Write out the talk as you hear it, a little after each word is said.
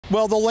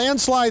Well, the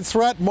landslide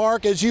threat,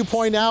 Mark, as you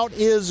point out,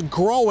 is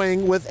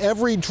growing with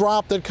every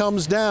drop that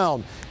comes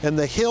down. And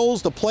the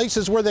hills, the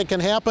places where they can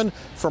happen,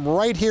 from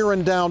right here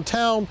in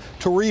downtown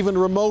to even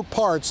remote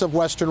parts of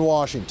western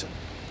Washington.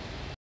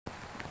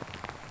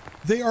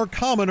 They are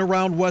common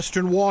around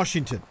western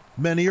Washington.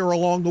 Many are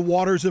along the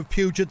waters of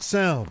Puget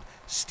Sound,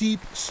 steep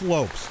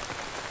slopes.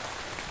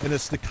 And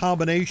it's the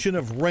combination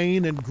of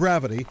rain and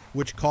gravity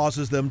which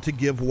causes them to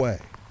give way.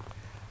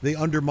 They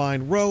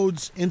undermine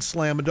roads and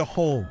slam into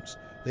homes.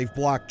 They've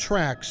blocked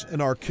tracks in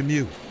our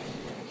commute.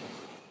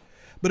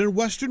 But in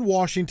western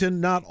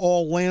Washington, not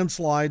all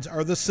landslides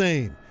are the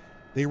same.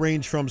 They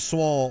range from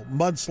small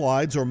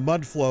mudslides or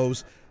mud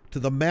flows to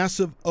the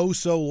massive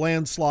Oso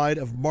landslide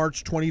of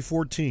March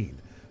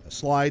 2014, a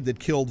slide that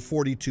killed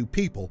 42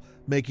 people,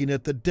 making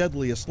it the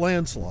deadliest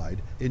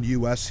landslide in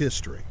U.S.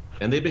 history.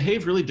 And they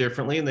behave really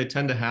differently, and they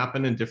tend to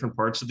happen in different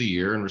parts of the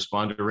year and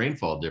respond to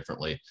rainfall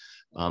differently.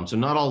 So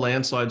not all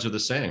landslides are the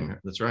same.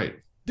 That's right.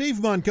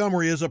 Dave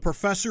Montgomery is a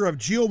professor of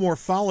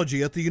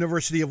geomorphology at the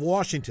University of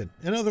Washington.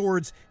 In other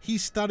words, he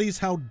studies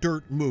how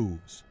dirt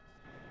moves.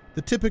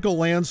 The typical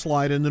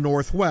landslide in the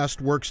Northwest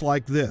works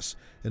like this,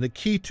 and a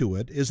key to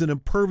it is an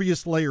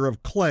impervious layer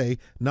of clay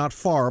not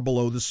far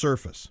below the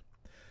surface.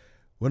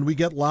 When we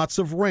get lots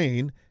of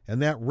rain,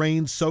 and that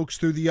rain soaks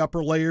through the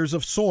upper layers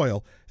of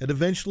soil, it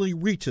eventually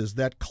reaches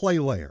that clay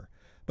layer.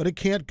 But it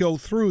can't go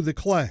through the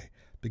clay.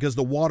 Because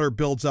the water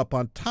builds up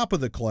on top of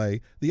the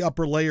clay, the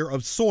upper layer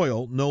of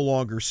soil no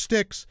longer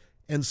sticks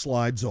and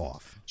slides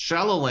off.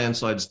 Shallow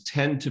landslides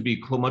tend to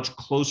be much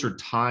closer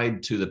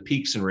tied to the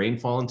peaks in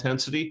rainfall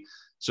intensity.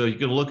 So you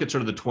can look at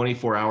sort of the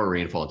 24-hour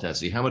rainfall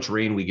intensity, how much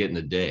rain we get in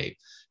a day,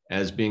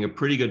 as being a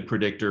pretty good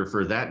predictor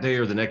for that day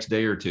or the next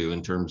day or two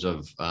in terms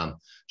of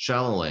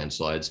shallow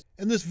landslides.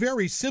 And this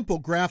very simple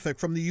graphic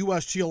from the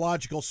U.S.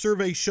 Geological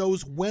Survey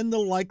shows when the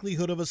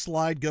likelihood of a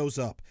slide goes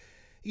up.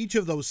 Each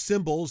of those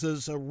symbols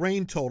is a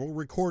rain total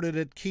recorded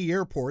at key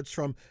airports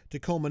from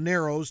Tacoma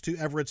Narrows to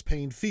Everett's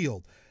Payne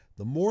Field.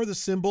 The more the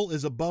symbol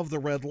is above the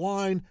red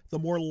line, the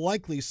more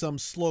likely some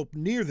slope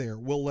near there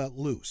will let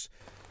loose.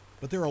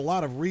 But there are a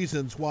lot of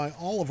reasons why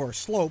all of our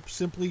slopes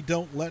simply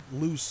don't let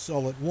loose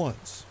all at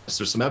once.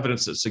 There's some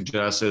evidence that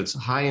suggests that it's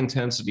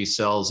high-intensity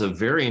cells of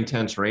very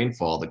intense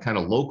rainfall that kind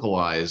of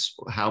localize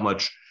how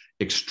much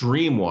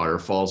extreme water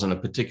falls in a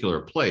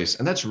particular place,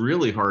 and that's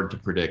really hard to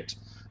predict.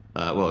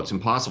 Well, it's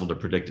impossible to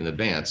predict in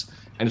advance,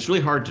 and it's really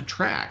hard to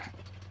track.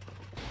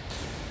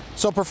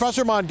 So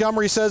Professor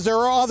Montgomery says there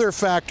are other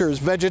factors,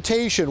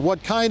 vegetation,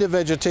 what kind of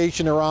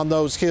vegetation are on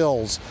those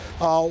hills,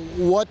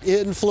 what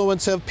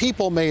influence have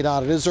people made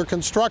on it, is there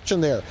construction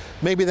there?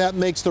 Maybe that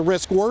makes the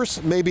risk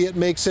worse, maybe it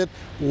makes it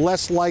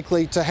less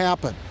likely to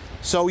happen.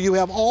 So you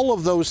have all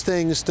of those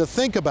things to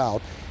think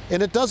about,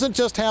 and it doesn't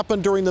just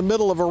happen during the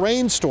middle of a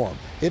rainstorm.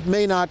 It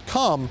may not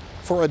come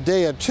for a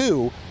day or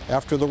two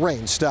after the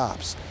rain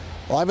stops.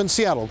 Live in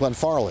Seattle, Glenn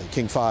Farley,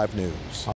 King 5 News.